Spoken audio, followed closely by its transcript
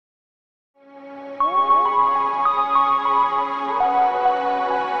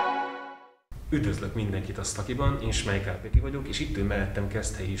Üdvözlök mindenkit a SZTAKI-ban, én Építsünk vagyok, és itt ül mellettem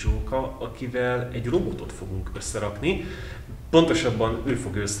Keszthelyi Zsóka, akivel egy robotot fogunk összerakni. Pontosabban ő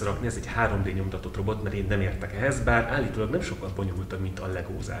fog összerakni, ez egy 3D nyomtatott robot, mert én nem értek ehhez, bár állítólag nem sokkal bonyolultabb, mint a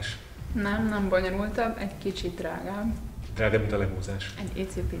legózás. Nem bonyolultabb, egy kicsit drágább. Drágább, mint a legózás? Egy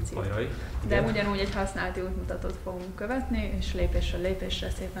icipici. Ajaj. De ugyanúgy egy használati útmutatót fogunk követni, és lépésről lépésre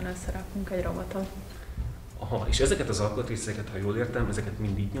szépen összerakunk egy robotot. Aha, és ezeket az alkatrészeket, ha jól értem, ezeket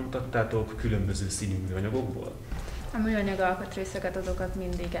mind így nyomtattátok különböző színű műanyagokból? A műanyag alkatrészeket azokat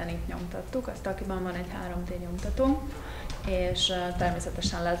mindig itt nyomtattuk, a SZTAKI-ban van egy 3D nyomtató, és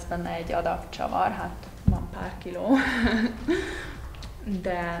természetesen lesz benne egy adag csavar, hát van pár kiló,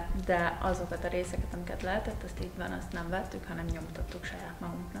 de azokat a részeket, amiket lehetett, azt így van, azt nem vettük, hanem nyomtattuk saját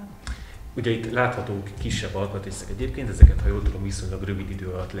magunknak. Ugye itt láthatók kisebb alkatrészek egyébként, ezeket, ha jól tudom, viszonylag rövid idő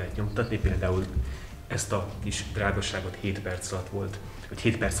alatt lehet nyomtatni, például ezt a kis drágaságot 7 perc alatt volt, vagy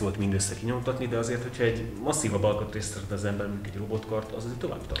 7 perc volt mindössze kinyomtatni, de azért, hogyha egy masszívabb alkatrészt szeretne az ember, mint egy robotkart, az azért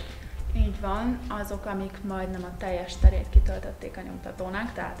tovább tart. Így van, azok, amik majdnem a teljes terét kitöltötték a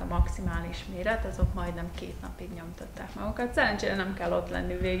nyomtatónak, tehát a maximális méret, azok majdnem 2 napig nyomtatták magukat. Szerencsére nem kell ott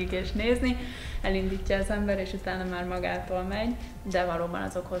lenni végig és nézni, elindítja az ember, és utána már magától megy, de valóban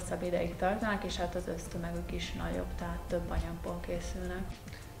azok hosszabb ideig tartanak, és hát az össztömegük is nagyobb, tehát több anyagból készülnek.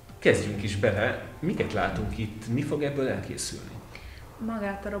 Kezdjünk is bele, miket látunk itt, mi fog ebből elkészülni?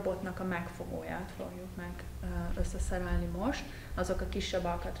 Magát a robotnak a megfogóját fogjuk meg összeszerelni most. Azok a kisebb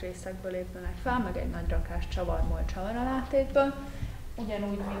alkatrészekből épülnek fel, meg egy nagy rakás csavarból, csavaralátétből.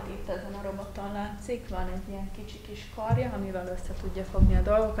 Ugyanúgy, mint itt ezen a roboton látszik, van egy ilyen kicsi kis karja, amivel össze tudja fogni a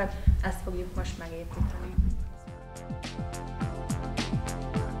dolgokat. Ezt fogjuk most megépíteni.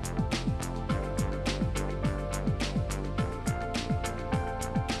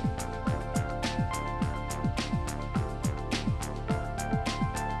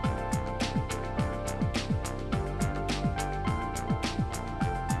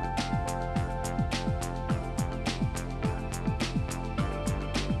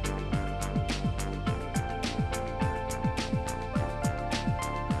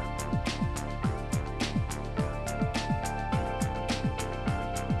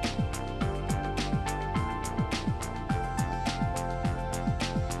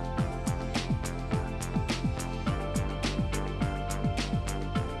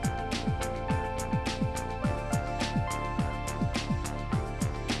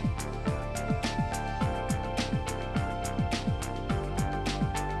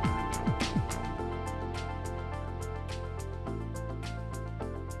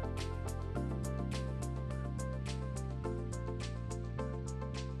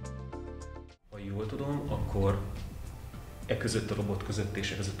 Jól tudom, akkor e között a robot között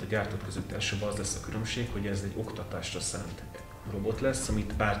és e között a gyártót között elsőbb az lesz a különbség, hogy ez egy oktatásra szánt robot lesz,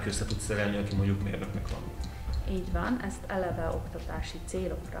 amit bárki össze tud szerelni, aki mondjuk mérnöknek van. Így van, ezt eleve oktatási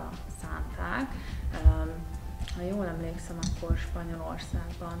célokra szánták. Ha jól emlékszem, akkor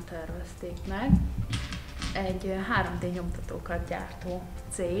Spanyolországban tervezték meg. Egy 3D nyomtatókat gyártó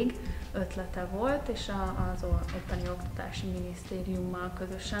cég ötlete volt, és az ottani oktatási minisztériummal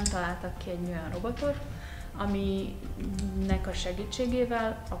közösen találtak ki egy olyan robotot, aminek a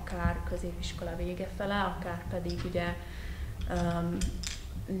segítségével akár középiskola vége fele, akár pedig ugye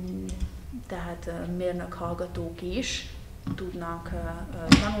tehát mérnök hallgatók is tudnak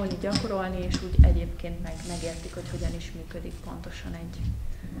tanulni, gyakorolni, és úgy egyébként megértik, hogy hogyan is működik pontosan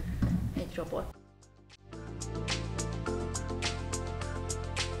egy robot.